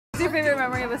What's your favorite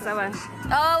memory of Estevan?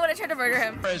 Oh, when I tried to murder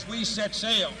him. As we set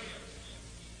sail,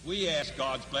 we ask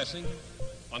God's blessing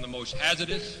on the most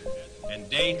hazardous and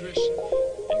dangerous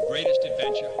and greatest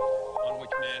adventure on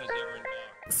which man has ever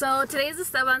embarked. So today is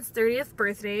Esteban's 30th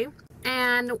birthday,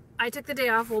 and I took the day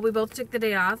off. Well, we both took the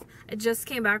day off. I just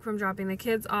came back from dropping the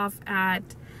kids off at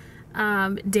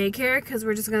daycare because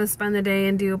we're just gonna spend the day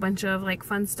and do a bunch of like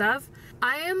fun stuff.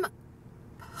 I am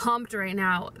pumped right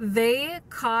now. They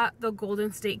caught the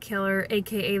Golden State Killer,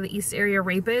 aka the East Area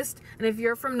Rapist, and if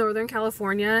you're from Northern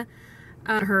California,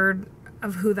 heard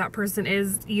of who that person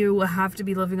is, you will have to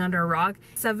be living under a rock.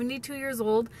 72 years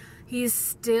old, he's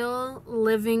still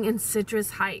living in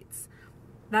Citrus Heights.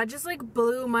 That just like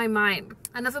blew my mind.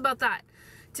 Enough about that.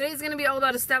 Today's gonna be all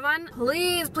about Estevan.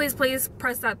 Please, please, please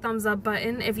press that thumbs up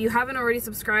button. If you haven't already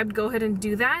subscribed, go ahead and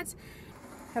do that.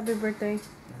 Happy birthday.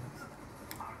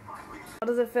 How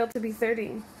does it feel to be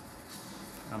 30?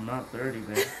 I'm not 30,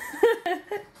 babe. I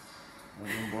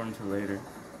wasn't born until later.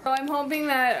 So I'm hoping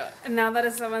that now that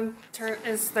Estevan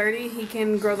is 30, he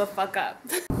can grow the fuck up.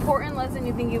 Important lesson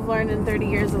you think you've learned in 30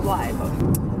 years of life?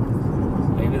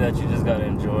 Maybe that you just gotta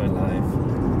enjoy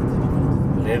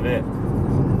life. Live it.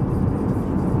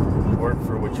 Work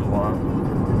for what you want.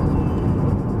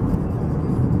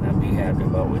 And be happy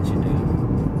about what you do.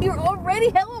 You're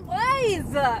already hella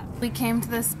wise! We came to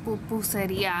this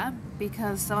pupuseria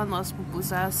because someone loves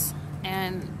pupusas,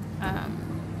 and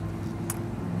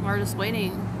we're just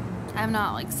waiting. I'm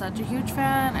not like such a huge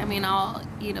fan. I mean, I'll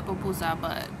eat a pupusa,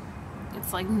 but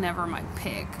it's like never my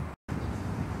pick.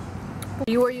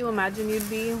 You where you imagine you'd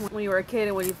be when you were a kid,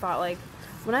 and when you thought like,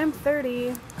 when I'm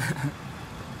 30,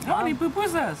 I'll eat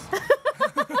pupusas.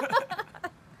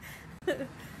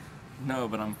 No,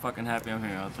 but I'm fucking happy I'm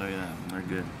here, I'll tell you that. We're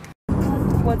good.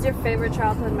 What's your favorite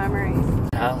childhood memory?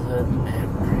 Childhood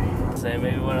memory. Say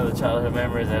maybe one of the childhood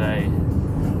memories that I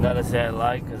gotta say I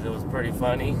like because it was pretty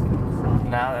funny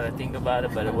now that I think about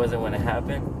it, but it wasn't when it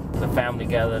happened. The family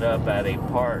gathered up at a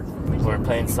park. We were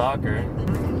playing soccer.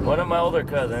 One of my older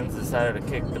cousins decided to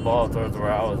kick the ball towards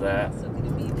where I was at,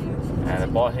 and the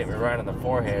ball hit me right on the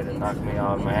forehead and knocked me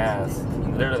on my ass.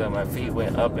 Literally my feet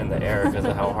went up in the air because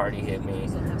of how hard he hit me.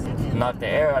 Knocked the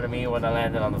air out of me when I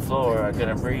landed on the floor. I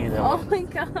couldn't breathe. Oh my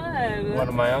god. One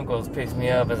of my uncles picks me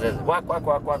up and says, walk, walk,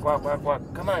 walk, walk, walk, walk, walk.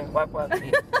 Come on, walk, walk.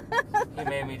 He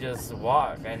made me just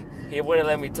walk, and he wouldn't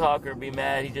let me talk or be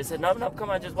mad. He just said, no, no, come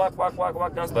on, just walk, walk, walk,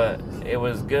 walk. But it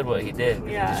was good what he did.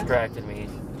 Yeah. He distracted me.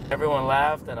 Everyone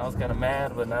laughed, and I was kind of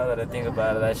mad, but now that I think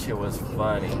about it, that shit was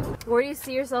funny. Where do you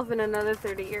see yourself in another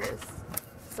 30 years?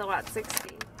 So at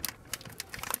 60.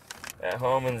 At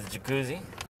home in the jacuzzi.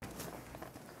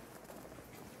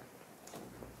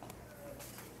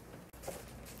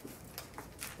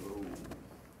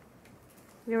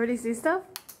 You already see stuff?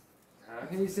 How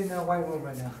can you see in that white room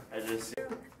right now? I just see.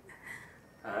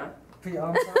 Huh? Put your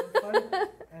arms on the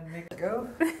front and make it go.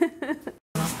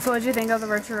 So what'd you think of the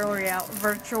virtual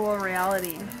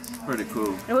reality? Pretty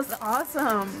cool. It was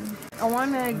awesome. I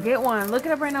want to get one. Look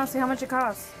it up right now, see how much it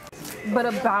costs. But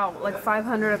about like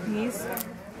 500 a piece.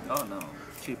 Oh no,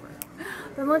 cheaper.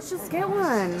 Then let's just get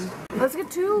one. Let's get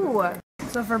two.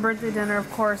 So for birthday dinner, of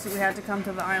course, we had to come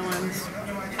to the islands.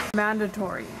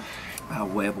 Mandatory. A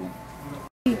huevo.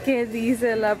 ¿Qué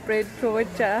dice la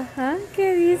prechocha? Huh?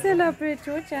 ¿Qué dice la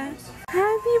prechocha?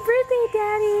 Happy birthday,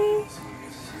 Daddy!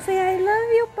 Say I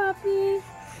love you, Papi.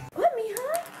 What,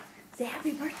 mija? Say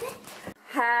happy birthday.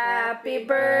 Happy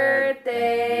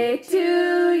birthday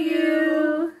to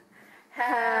you.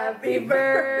 Happy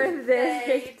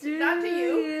birthday to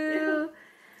you.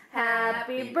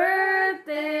 Happy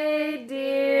birthday,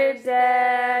 dear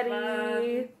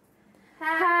Daddy.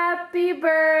 Happy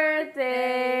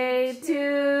birthday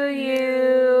to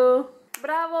you.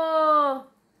 Bravo.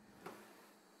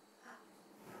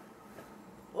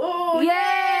 Oh, yay!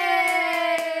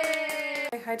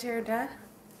 Hi to your dad.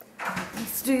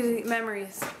 Let's do the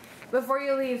memories. Before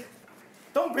you leave.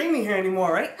 Don't bring me here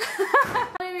anymore, right?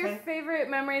 What are your favorite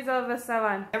memories of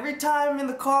Estevan? Every time in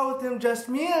the car with him, just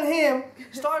me and him,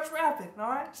 starts rapping,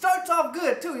 alright? Starts off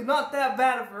good too, he's not that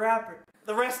bad of a rapper.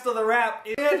 The rest of the rap,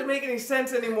 it doesn't make any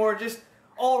sense anymore, just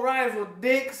all rhymes with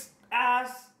dicks,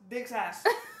 ass, dick's ass.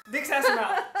 Dick's ass and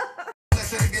mouth.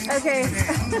 Okay,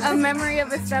 a memory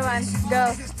of Estevan.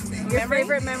 Go. Your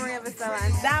favorite memory of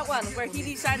Estevan. That one where he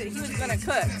decided he was gonna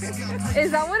cook.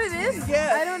 Is that what it is?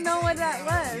 Yes. I don't know what that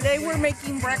was. They were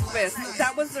making breakfast.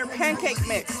 That was their pancake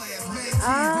mix.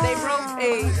 Oh. They broke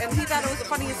and he thought it was the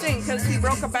funniest thing because he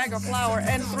broke a bag of flour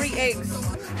and 3 eggs.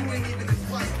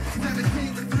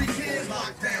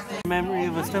 Memory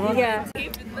of Estevan? Yeah.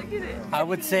 Look at it. I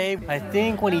would say, I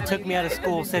think when he took me out of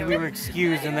school, said we were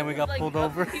excused, and then we got pulled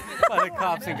over by the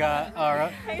cops and got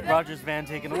our Roger's van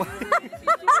taken away.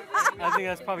 I think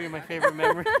that's probably my favorite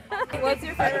memory. What's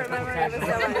your favorite memory of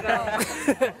Estevan?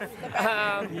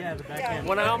 Yeah, the backhand.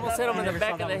 When I almost hit him in the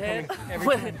back of the head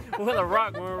with a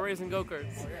rock when we were racing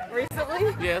go-karts.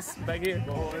 Recently? Yes, back here.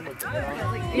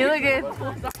 You look good.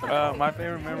 My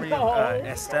favorite memory of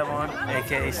Estevan,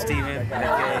 aka Steven,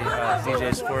 aka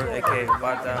DJ Squirt, aka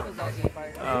Bata.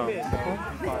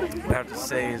 What I have to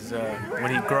say is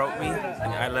when he groped me,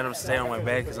 I let him stay on my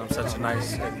bed because I'm such a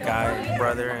nice guy,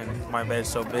 brother, and my bed's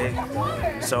so big.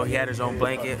 So he had his own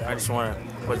blanket. I just want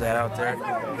to put that out there.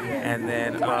 And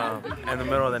then in the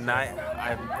middle of the night,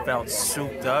 I felt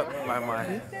souped up by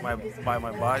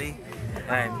my body,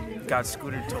 and I got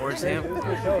scooted towards him.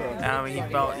 And I mean,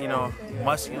 he felt, you know,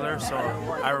 muscular. So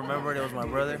I remembered it was my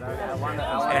brother,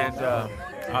 and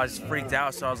I was freaked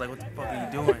out. So I was like, "What the fuck are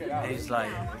you doing?" And he's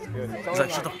like,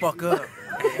 "Shut the fuck up!"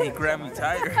 And he grabbed me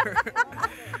tighter,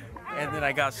 and then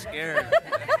I got scared.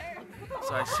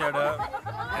 So I shut up,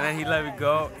 and then he let me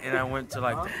go, and I went to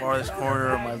like the farthest corner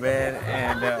of my bed,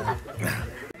 and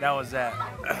that was that.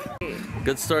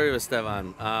 Good story with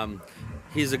Estevan.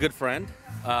 He's a good friend.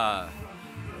 One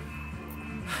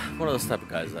of those type of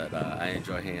guys that I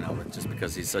enjoy hanging out with just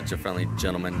because he's such a friendly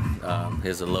gentleman. He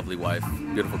has a lovely wife,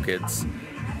 beautiful kids,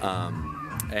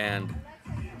 and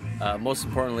most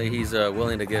importantly, he's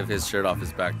willing to give his shirt off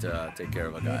his back to take care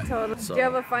of a guy. Totally. So, Do you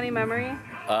have a funny memory?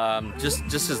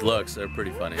 just his looks are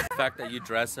pretty funny. The fact that you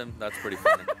dress him, that's pretty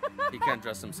funny. He can't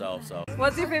dress himself, so.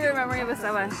 What's your favorite memory of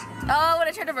Estevan? Oh, when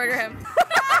I tried to murder him.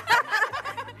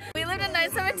 We lived in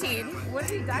 917. What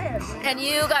did he die at? And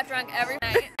you got drunk every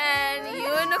night. And you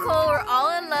and Nicole were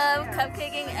all in love,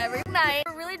 cupcaking every night.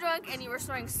 You were really drunk and you were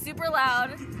snoring super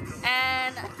loud.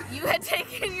 And you had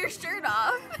taken your shirt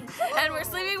off. And we're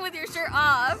sleeping with your shirt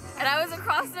off. And I was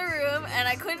across the room and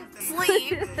I couldn't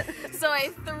sleep. So I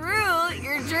threw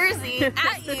your jersey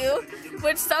at you,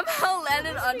 which somehow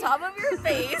landed on top of your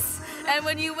face. And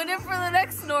when you went in for the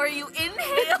next snore, you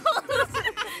inhaled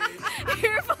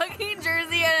your fucking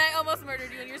jersey, and I almost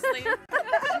murdered you in your sleep.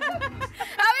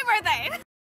 Happy birthday!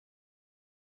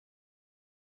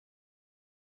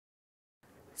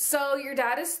 So your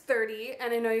dad is 30,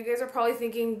 and I know you guys are probably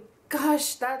thinking,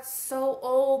 gosh, that's so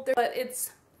old, but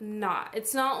it's not.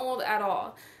 It's not old at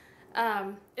all.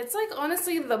 It's like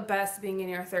honestly the best being in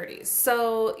your 30s.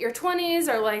 So your 20s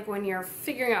are like when you're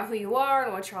figuring out who you are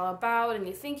and what you're all about and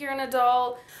you think you're an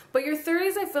adult, but your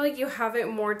 30s I feel like you have it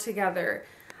more together.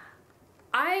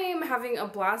 I am having a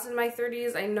blast in my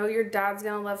 30s. I know your dad's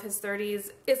gonna love his 30s.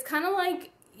 It's kind of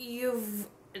like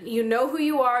you know who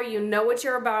you are, you know what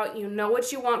you're about, you know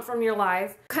what you want from your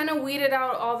life. Kind of weeded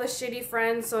out all the shitty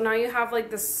friends, so now you have like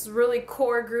this really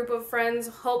core group of friends,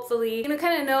 hopefully. You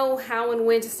kind of know how and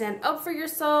when to stand up for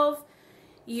yourself.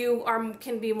 You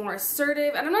can be more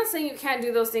assertive. And I'm not saying you can't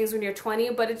do those things when you're 20,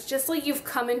 but it's just like you've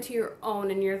come into your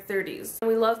own in your 30s.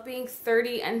 We love being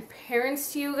 30 and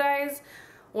parents to you guys.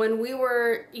 When we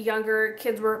were younger,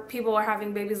 people were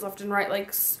having babies left and right,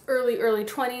 like early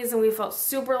 20s, and we felt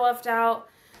super left out.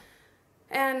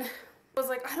 And I was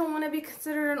like, I don't want to be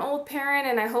considered an old parent,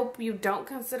 and I hope you don't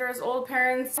consider us old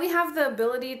parents. We have the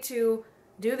ability to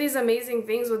do these amazing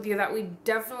things with you that we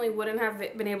definitely wouldn't have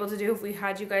been able to do if we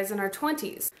had you guys in our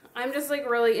 20s. I'm just like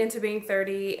really into being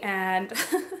 30, and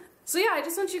so yeah, I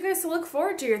just want you guys to look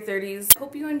forward to your 30s.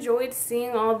 Hope you enjoyed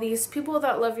seeing all these people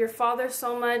that love your father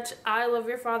so much. I love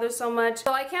your father so much.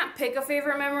 So I can't pick a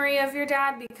favorite memory of your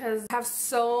dad because I have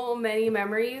so many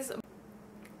memories.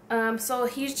 So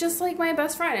he's just like my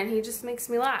best friend, and he just makes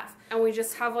me laugh. And we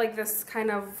just have like this kind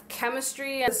of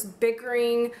chemistry, this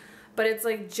bickering, but it's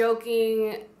like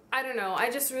joking. I don't know,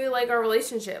 I just really like our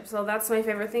relationship. So that's my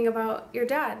favorite thing about your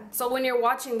dad. So when you're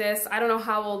watching this, I don't know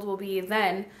how old we'll be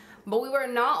then, but we were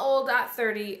not old at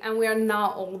 30, and we are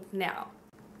not old now.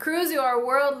 Cruz, you are a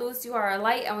world, Luz, you are a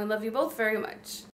light, and we love you both very much.